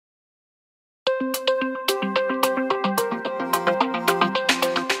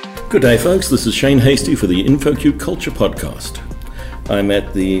Good day, folks. This is Shane Hastie for the InfoQ Culture Podcast. I'm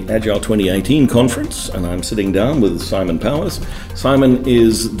at the Agile 2018 conference, and I'm sitting down with Simon Powers. Simon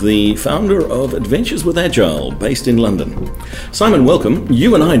is the founder of Adventures with Agile, based in London. Simon, welcome.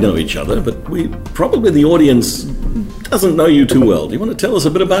 You and I know each other, but probably the audience doesn't know you too well. Do you want to tell us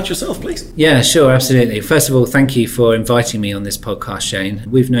a bit about yourself, please? Yeah, sure, absolutely. First of all, thank you for inviting me on this podcast, Shane.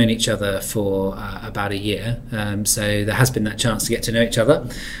 We've known each other for about a year, so there has been that chance to get to know each other.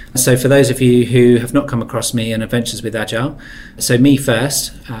 So for those of you who have not come across me and Adventures with Agile, so me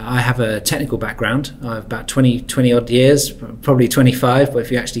first, I have a technical background. I have about 20 odd years, probably 25, but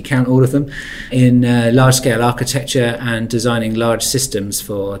if you actually count all of them, in large-scale architecture and designing large systems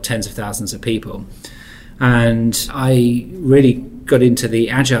for tens of thousands of people. And I really got into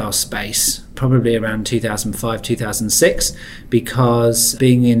the Agile space probably around 2005, 2006, because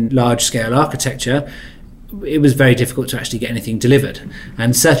being in large-scale architecture, it was very difficult to actually get anything delivered,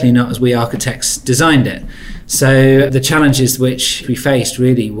 and certainly not as we architects designed it. So the challenges which we faced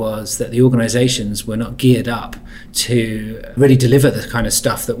really was that the organizations were not geared up to really deliver the kind of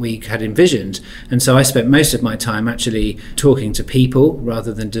stuff that we had envisioned. And so I spent most of my time actually talking to people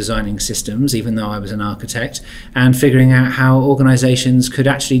rather than designing systems, even though I was an architect, and figuring out how organizations could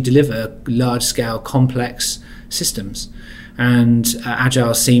actually deliver large-scale complex systems. And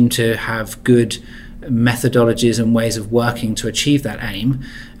Agile seemed to have good methodologies and ways of working to achieve that aim.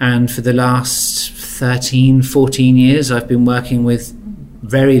 And for the last 13, 14 years, I've been working with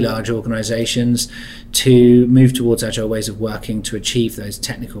very large organizations to move towards agile ways of working to achieve those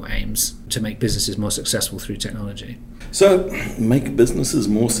technical aims, to make businesses more successful through technology. So, make businesses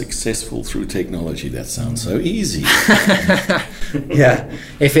more successful through technology. That sounds so easy. Yeah,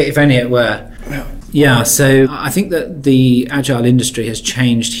 if only it were. Yeah, so I think that the agile industry has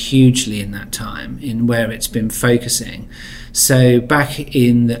changed hugely in that time in where it's been focusing. So back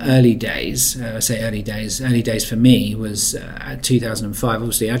in the early days, early days for me was at 2005.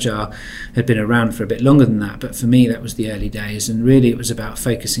 Obviously Agile had been around for a bit longer than that, but for me that was the early days, and really it was about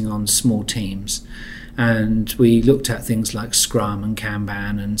focusing on small teams. And we looked at things like Scrum and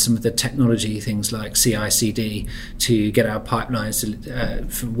Kanban and some of the technology things like CI/CD to get our pipelines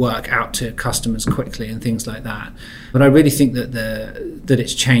to work out to customers quickly and things like that. But I really think that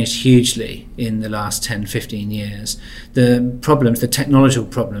it's changed hugely in the last 10, 15 years. The technological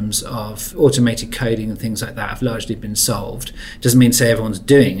problems of automated coding and things like that have largely been solved. Doesn't mean to say everyone's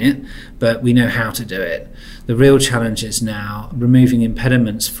doing it, but we know how to do it. The real challenge is now removing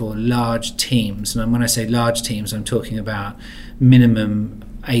impediments for large teams. And when I say large teams, I'm talking about minimum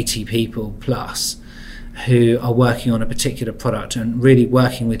 80 people plus who are working on a particular product and really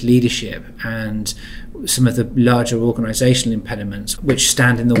working with leadership and some of the larger organizational impediments which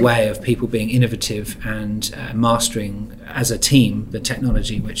stand in the way of people being innovative and mastering as a team the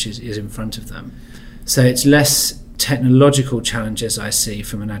technology which is in front of them. So it's less technological challenges I see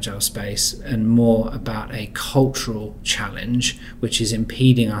from an agile space and more about a cultural challenge which is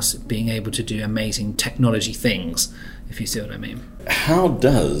impeding us being able to do amazing technology things, if you see what I mean. How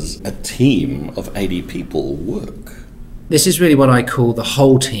does a team of 80 people work? This is really what I call the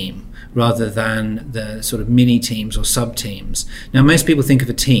whole team rather than the sort of mini teams or sub teams. Now most people think of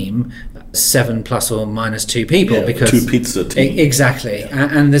a team 7 plus or minus 2 people, because 2 pizza team. Exactly. Yeah.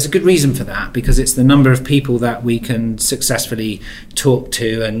 And there's a good reason for that, because it's the number of people that we can successfully talk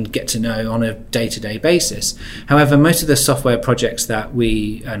to and get to know on a day-to-day basis. However, most of the software projects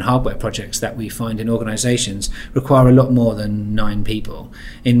and hardware projects that we find in organizations require a lot more than 9 people.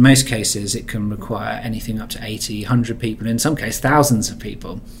 In most cases it can require anything up to 80, 100 people, in some cases thousands of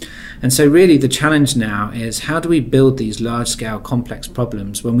people. And so really the challenge now is, how do we build these large-scale complex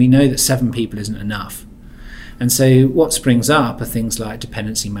problems when we know that 7 people isn't enough? And so what springs up are things like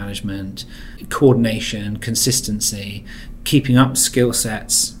dependency management, coordination, consistency, keeping up skill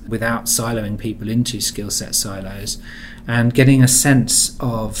sets without siloing people into skill set silos, and getting a sense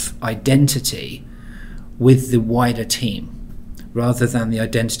of identity with the wider team rather than the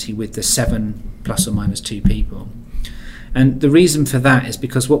identity with the 7 plus or minus 2 people. And the reason for that is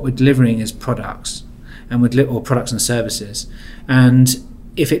because what we're delivering is products, or products and services. And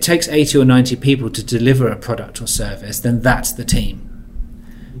if it takes 80 or 90 people to deliver a product or service, then that's the team.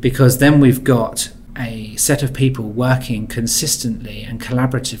 Because then we've got a set of people working consistently and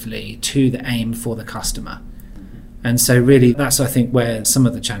collaboratively to the aim for the customer. And so really that's, I think, where some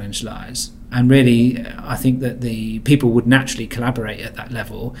of the challenge lies. And really, I think that the people would naturally collaborate at that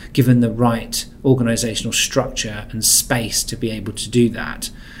level, given the right organizational structure and space to be able to do that.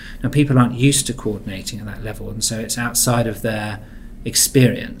 Now, people aren't used to coordinating at that level, and so it's outside of their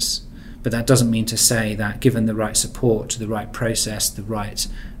experience. But that doesn't mean to say that given the right support, the right process, the right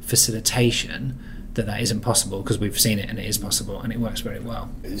facilitation, that isn't possible, because we've seen it and it is possible and it works very well.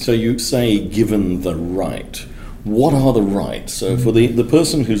 So you say given the right. What are the rights? So for the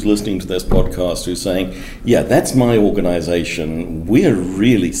person who's listening to this podcast who's saying, yeah, that's my organization, we're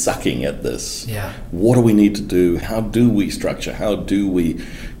really sucking at this. Yeah. What do we need to do? How do we structure? How do we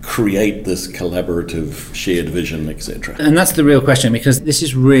create this collaborative shared vision, etc.? And that's the real question, because this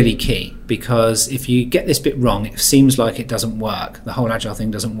is really key, because if you get this bit wrong, it seems like it doesn't work. The whole Agile thing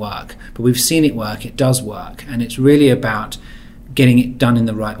doesn't work. But we've seen it work, it does work, and it's really about getting it done in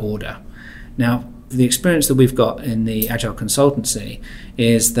the right order. Now, the experience that we've got in the Agile consultancy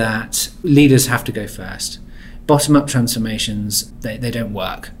is that leaders have to go first. Bottom-up transformations, they don't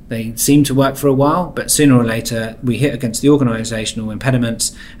work. They seem to work for a while, but sooner or later we hit against the organisational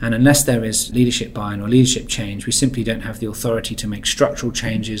impediments, and unless there is leadership buy-in or leadership change, we simply don't have the authority to make structural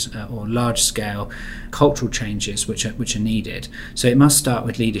changes or large-scale cultural changes which are needed. So it must start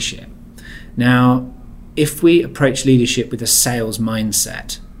with leadership. Now, if we approach leadership with a sales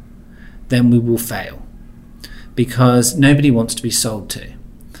mindset, then we will fail, because nobody wants to be sold to.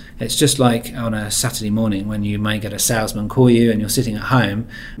 It's just like on a Saturday morning when you may get a salesman call you and you're sitting at home.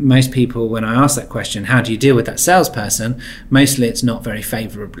 Most people, when I ask that question, how do you deal with that salesperson? Mostly it's not very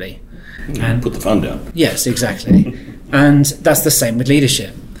favourably. And put the phone down. Yes, exactly. And that's the same with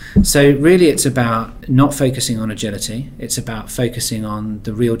leadership. So really it's about not focusing on agility. It's about focusing on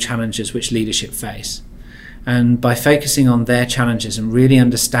the real challenges which leadership face. And by focusing on their challenges and really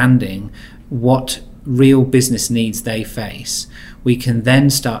understanding what real business needs they face, we can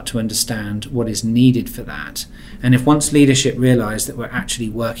then start to understand what is needed for that. And if once leadership realise that we're actually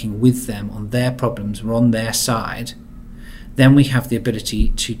working with them on their problems, we're on their side, then we have the ability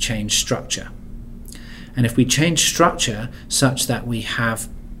to change structure. And if we change structure such that we have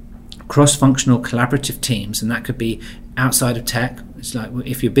cross-functional collaborative teams, and that could be outside of tech. It's like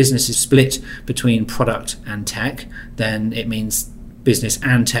if your business is split between product and tech, then it means business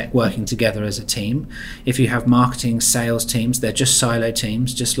and tech working together as a team. If you have marketing, sales teams, they're just silo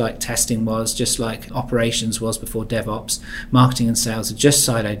teams, just like testing was, just like operations was before DevOps. Marketing and sales are just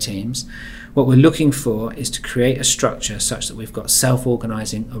silo teams. What we're looking for is to create a structure such that we've got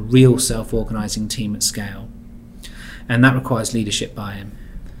self-organizing, a real self-organizing team at scale. And that requires leadership buy-in.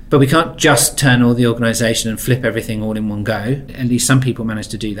 But we can't just turn all the organisation and flip everything all in one go. At least some people manage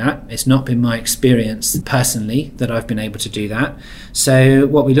to do that. It's not been my experience personally that I've been able to do that. So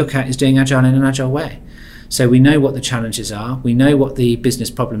what we look at is doing Agile in an Agile way. So we know what the challenges are. We know what the business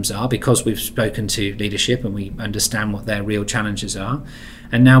problems are because we've spoken to leadership and we understand what their real challenges are.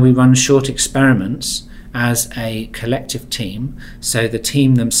 And now we run short experiments as a collective team. So the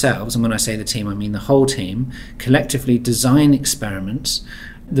team themselves, and when I say the team, I mean the whole team, collectively design experiments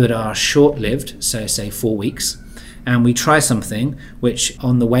that are short-lived, so say 4 weeks, and we try something which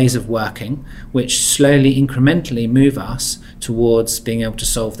on the ways of working, which slowly incrementally move us towards being able to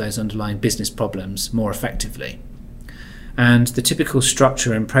solve those underlying business problems more effectively. And the typical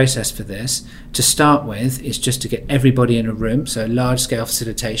structure and process for this, to start with, is just to get everybody in a room, so large-scale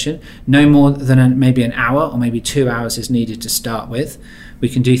facilitation. No more than maybe an hour or maybe 2 hours is needed to start with. We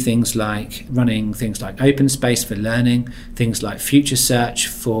can do things like running things like open space for learning, things like future search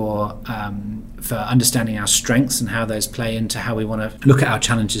for understanding our strengths and how those play into how we want to look at our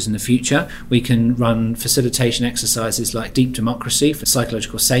challenges in the future. We can run facilitation exercises like deep democracy for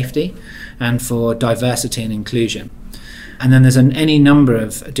psychological safety and for diversity and inclusion. And then there's any number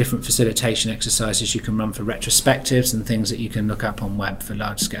of different facilitation exercises you can run for retrospectives and things that you can look up on web for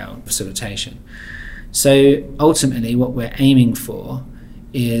large-scale facilitation. So ultimately what we're aiming for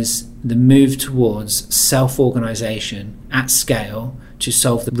is the move towards self-organisation at scale to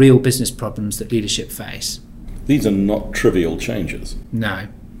solve the real business problems that leadership face. These are not trivial changes. No,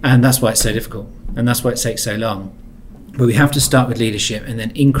 and that's why it's so difficult, and that's why it takes so long. But we have to start with leadership and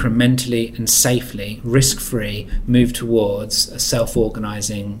then incrementally and safely, risk-free, move towards a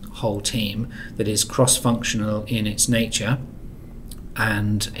self-organising whole team that is cross-functional in its nature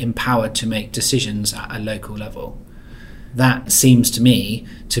and empowered to make decisions at a local level. That seems to me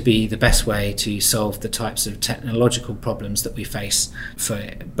to be the best way to solve the types of technological problems that we face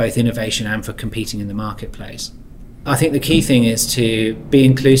for both innovation and for competing in the marketplace. I think the key thing is to be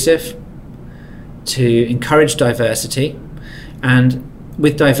inclusive, to encourage diversity, and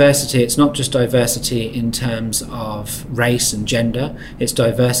with diversity it's not just diversity in terms of race and gender, it's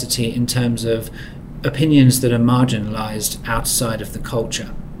diversity in terms of opinions that are marginalised outside of the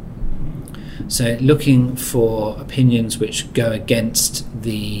culture. So looking for opinions which go against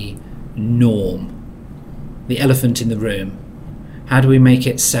the norm, the elephant in the room. How do we make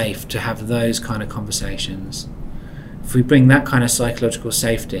it safe to have those kind of conversations? If we bring that kind of psychological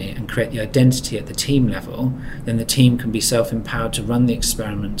safety and create the identity at the team level, then the team can be self-empowered to run the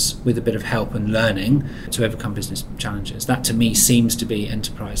experiments with a bit of help and learning to overcome business challenges. That to me seems to be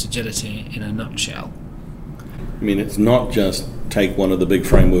enterprise agility in a nutshell. I mean, it's not just take one of the big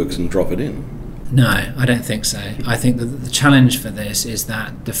frameworks and drop it in. No, I don't think so. I think that the challenge for this is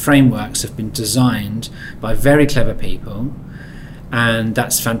that the frameworks have been designed by very clever people, and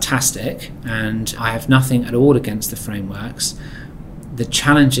that's fantastic, and I have nothing at all against the frameworks. The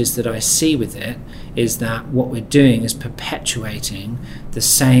challenges that I see with it is that what we're doing is perpetuating the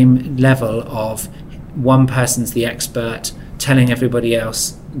same level of one person's the expert telling everybody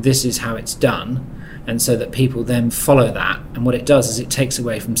else this is how it's done, and so that people then follow that, and what it does is it takes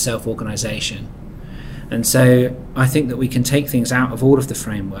away from self-organisation. And so I think that we can take things out of all of the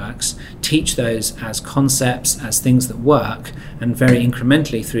frameworks, teach those as concepts, as things that work, and very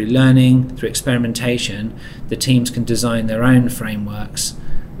incrementally through learning, through experimentation, the teams can design their own frameworks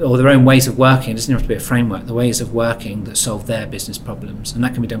or their own ways of working. It doesn't have to be a framework, the ways of working that solve their business problems, and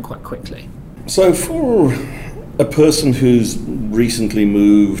that can be done quite quickly. So for a person who's recently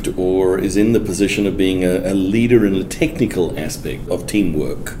moved or is in the position of being a leader in a technical aspect of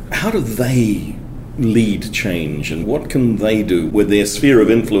teamwork, how do they lead change, and what can they do where their sphere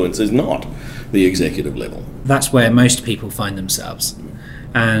of influence is not the executive level? That's where most people find themselves.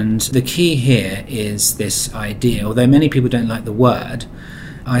 And the key here is this idea, although many people don't like the word,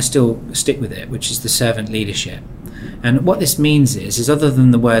 I still stick with it, which is the servant leadership. And what this means is other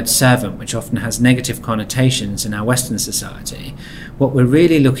than the word servant, which often has negative connotations in our Western society, what we're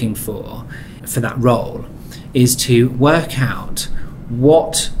really looking for that role is to work out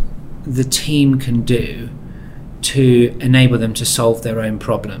what the team can do to enable them to solve their own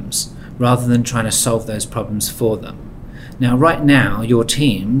problems rather than trying to solve those problems for them. Now, right now, your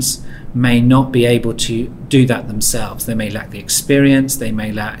teams may not be able to do that themselves. They may lack the experience, they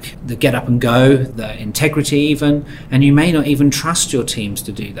may lack the get up and go, the integrity even, and you may not even trust your teams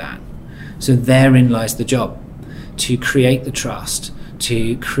to do that. So therein lies the job, to create the trust,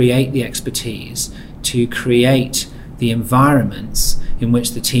 to create the expertise, to create the environments in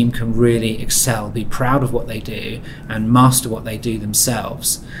which the team can really excel, be proud of what they do, and master what they do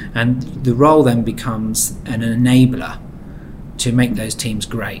themselves. And the role then becomes an enabler to make those teams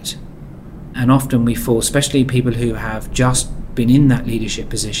great. And often we fall, especially people who have just been in that leadership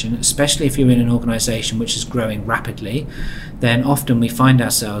position, especially if you're in an organisation which is growing rapidly, then often we find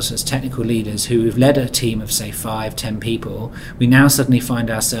ourselves as technical leaders who have led a team of, say, 5-10 people. We now suddenly find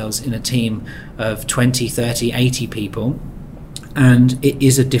ourselves in a team of 20, 30, 80 people, and it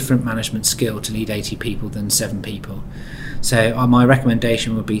is a different management skill to lead 80 people than 7 people. So my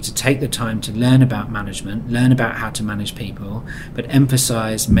recommendation would be to take the time to learn about management, learn about how to manage people, but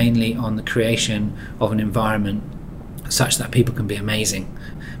emphasise mainly on the creation of an environment such that people can be amazing.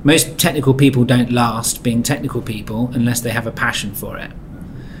 Most technical people don't last being technical people unless they have a passion for it.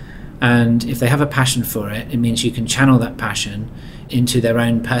 And if they have a passion for it, it means you can channel that passion into their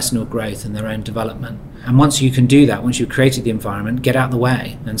own personal growth and their own development. And once you can do that, once you've created the environment, get out of the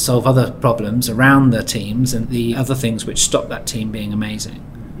way and solve other problems around the teams and the other things which stop that team being amazing.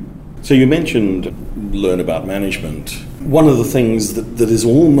 So you mentioned learn about management. One of the things that is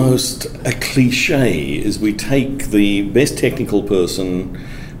almost a cliche is we take the best technical person,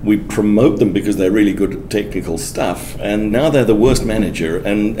 we promote them because they're really good at technical stuff, and now they're the worst manager,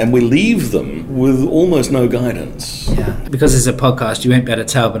 and we leave them with almost no guidance. Yeah. Because it's a podcast, you won't be able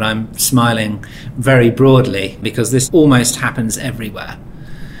to tell, but I'm smiling very broadly because this almost happens everywhere.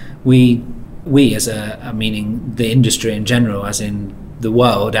 We as meaning the industry in general, as in the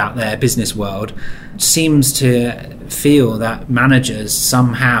world out there, business world, seems to feel that managers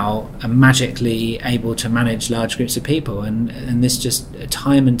somehow are magically able to manage large groups of people, and this just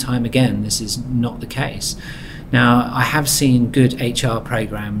time and time again, this is not the case. Now, I have seen good HR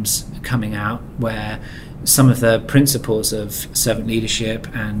programs coming out where some of the principles of servant leadership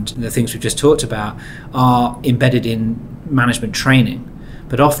and the things we've just talked about are embedded in management training,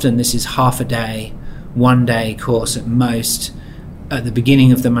 but often this is half a day, 1 day course at most at the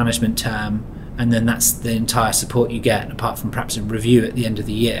beginning of the management term, and then that's the entire support you get, apart from perhaps a review at the end of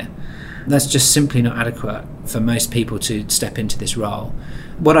the year. That's just simply not adequate for most people to step into this role.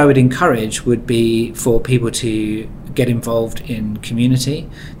 What I would encourage would be for people to get involved in community.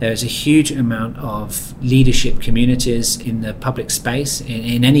 There is a huge amount of leadership communities in the public space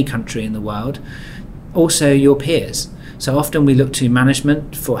in any country in the world. Also your peers. So often we look to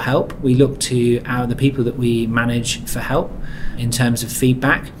management for help. We look to the people that we manage for help in terms of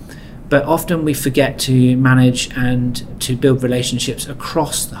feedback. But often we forget to manage and to build relationships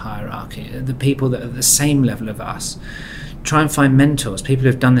across the hierarchy, the people that are at the same level of us. Try and find mentors, people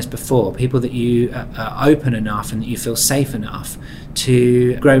who've done this before, people that you are open enough and that you feel safe enough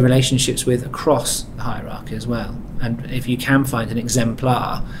to grow relationships with across the hierarchy as well. And if you can find an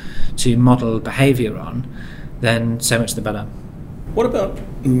exemplar to model behaviour on, then so much the better. What about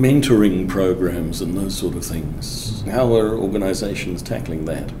mentoring programs and those sort of things? How are organisations tackling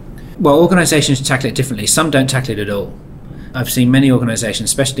that? Well, organisations tackle it differently. Some don't tackle it at all. I've seen many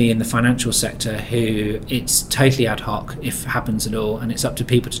organisations, especially in the financial sector, who it's totally ad hoc, if it happens at all, and it's up to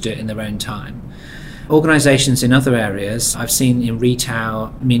people to do it in their own time. Organisations in other areas, I've seen in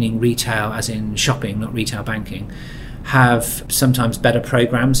retail, meaning retail as in shopping, not retail banking, have sometimes better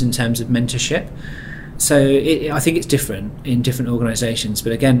programmes in terms of mentorship. So I think it's different in different organisations.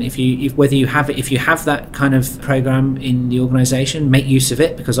 But again, if you have that kind of programme in the organisation, make use of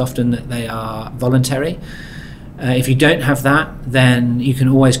it, because often they are voluntary. If you don't have that, then you can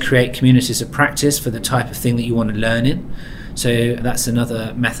always create communities of practice for the type of thing that you want to learn in. So that's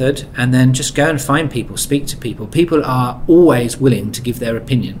another method. And then just go and find people, speak to people. People are always willing to give their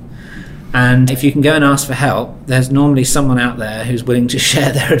opinion. And if you can go and ask for help, there's normally someone out there who's willing to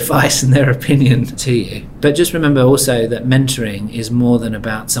share their advice and their opinion to you. But just remember also that mentoring is more than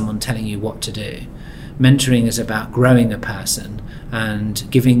about someone telling you what to do. Mentoring is about growing a person and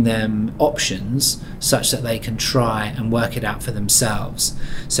giving them options such that they can try and work it out for themselves.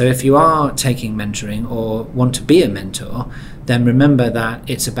 So if you are taking mentoring or want to be a mentor, then remember that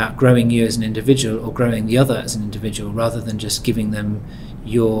it's about growing you as an individual or growing the other as an individual, rather than just giving them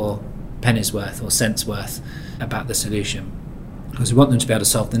your penny's worth or cent's worth about the solution. Because we want them to be able to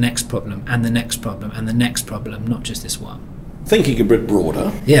solve the next problem and the next problem and the next problem, not just this one. Thinking a bit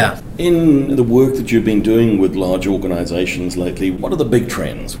broader, in the work that you've been doing with large organisations lately, what are the big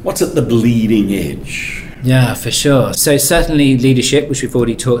trends? What's at the bleeding edge? Yeah, for sure. So certainly leadership, which we've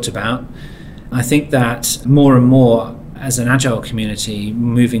already talked about. I think that more and more as an agile community,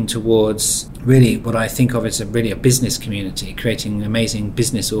 moving towards really what I think of as a business community, creating amazing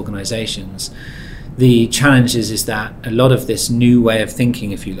business organisations. The challenge is that a lot of this new way of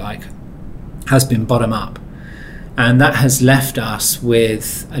thinking, if you like, has been bottom up. And that has left us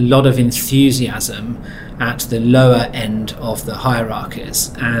with a lot of enthusiasm at the lower end of the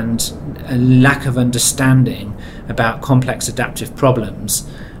hierarchies and a lack of understanding about complex adaptive problems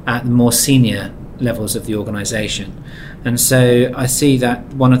at the more senior levels of the organisation. And so I see that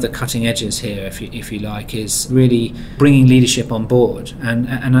one of the cutting edges here, if you like, is really bringing leadership on board.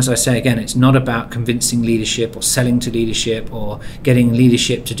 And as I say again, it's not about convincing leadership or selling to leadership or getting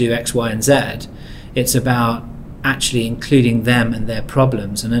leadership to do X, Y, and Z. It's about actually including them and their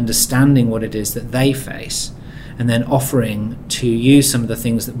problems and understanding what it is that they face, and then offering to use some of the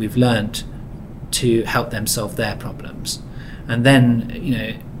things that we've learnt to help them solve their problems. And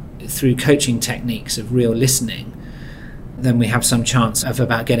then, through coaching techniques of real listening, then we have some chance of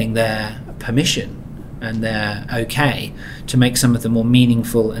about getting their permission and their okay to make some of the more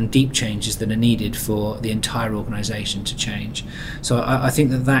meaningful and deep changes that are needed for the entire organisation to change. So I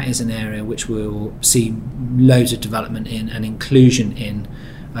think that is an area which we'll see loads of development in and inclusion in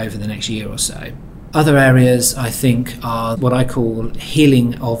over the next year or so. Other areas, I think, are what I call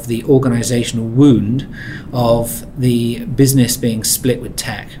healing of the organisational wound of the business being split with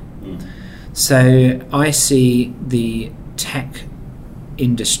tech. So I see the tech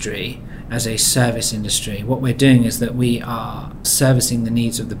industry as a service industry. What we're doing is that we are servicing the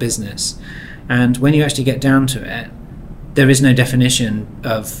needs of the business. And when you actually get down to it, there is no definition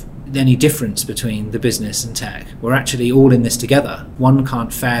of any difference between the business and tech. We're actually all in this together. One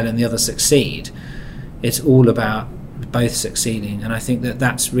can't fail and the other succeed. It's all about both succeeding. And I think that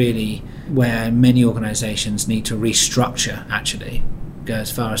that's really where many organisations need to restructure, actually. Go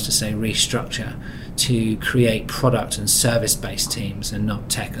as far as to say restructure, to create product and service-based teams and not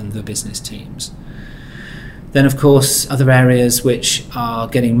tech and the business teams. Then, of course, other areas which are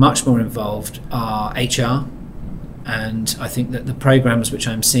getting much more involved are HR. And I think that the programs which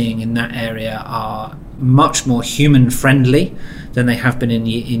I'm seeing in that area are much more human-friendly than they have been in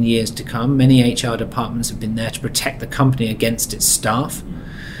years to come. Many HR departments have been there to protect the company against its staff,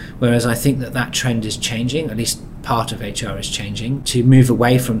 whereas I think that trend is changing, at least part of HR is changing, to move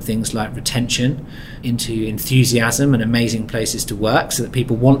away from things like retention into enthusiasm and amazing places to work so that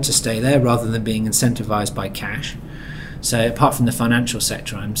people want to stay there rather than being incentivized by cash. So apart from the financial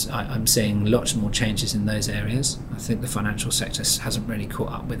sector, I'm seeing lots more changes in those areas. I think the financial sector hasn't really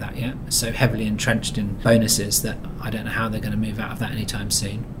caught up with that yet. It's so heavily entrenched in bonuses that I don't know how they're going to move out of that anytime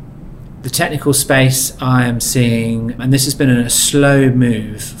soon. The technical space, I am seeing, and this has been a slow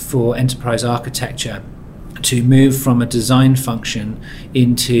move for enterprise architecture, to move from a design function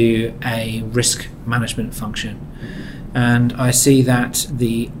into a risk management function. And I see that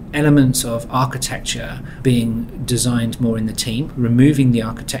the elements of architecture being designed more in the team, removing the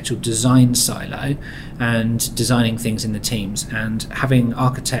architectural design silo and designing things in the teams, and having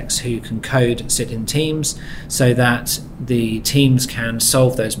architects who can code sit in teams so that the teams can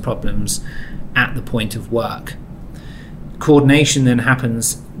solve those problems at the point of work. Coordination then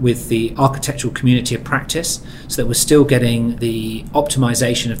happens with the architectural community of practice, so that we're still getting the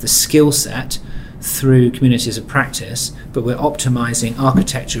optimization of the skill set through communities of practice, but we're optimizing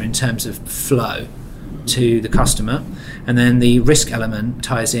architecture in terms of flow to the customer. And then the risk element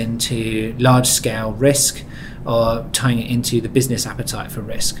ties into large scale risk, or tying it into the business appetite for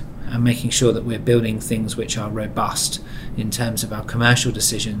risk, and making sure that we're building things which are robust in terms of our commercial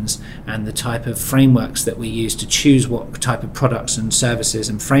decisions and the type of frameworks that we use to choose what type of products and services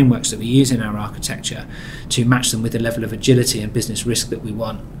and frameworks that we use in our architecture to match them with the level of agility and business risk that we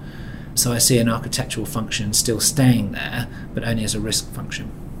want. So I see an architectural function still staying there, but only as a risk function.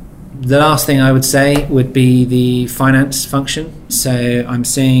 The last thing I would say would be the finance function. So I'm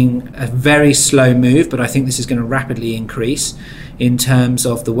seeing a very slow move, but I think this is going to rapidly increase in terms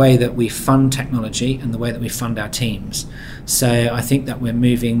of the way that we fund technology and the way that we fund our teams. So I think that we're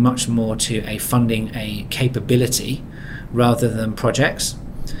moving much more to funding a capability rather than projects.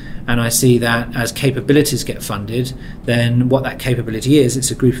 And I see that as capabilities get funded, then what that capability is, it's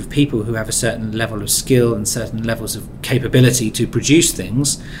a group of people who have a certain level of skill and certain levels of capability to produce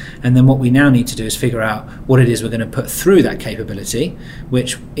things. And then what we now need to do is figure out what it is we're going to put through that capability,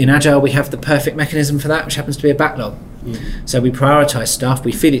 which in Agile we have the perfect mechanism for that, which happens to be a backlog. So we prioritize stuff,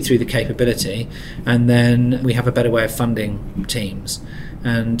 we feed it through the capability, and then we have a better way of funding teams.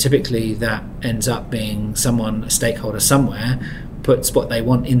 And typically that ends up being a stakeholder somewhere, puts what they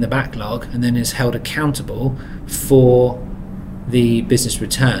want in the backlog and then is held accountable for the business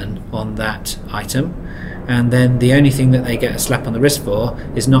return on that item. And then the only thing that they get a slap on the wrist for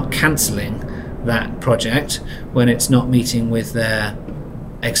is not cancelling that project when it's not meeting with their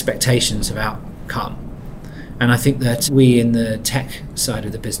expectations of outcome. And I think that we in the tech side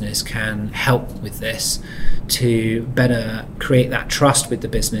of the business can help with this to better create that trust with the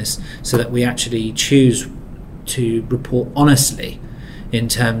business, so that we actually choose to report honestly in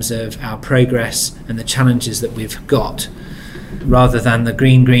terms of our progress and the challenges that we've got, rather than the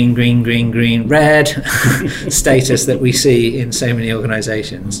green, red status that we see in so many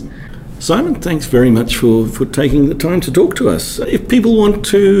organisations. Simon, thanks very much for taking the time to talk to us. If people want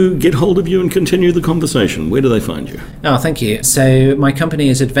to get hold of you and continue the conversation, where do they find you? Oh, thank you. So my company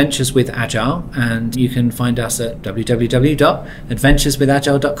is Adventures with Agile, and you can find us at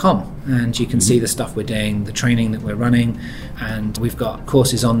www.adventureswithagile.com, and you can see the stuff we're doing, the training that we're running, and we've got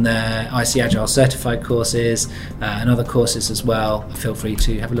courses on there, IC Agile certified courses, and other courses as well. Feel free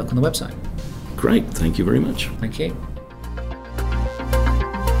to have a look on the website. Great. Thank you very much. Thank you.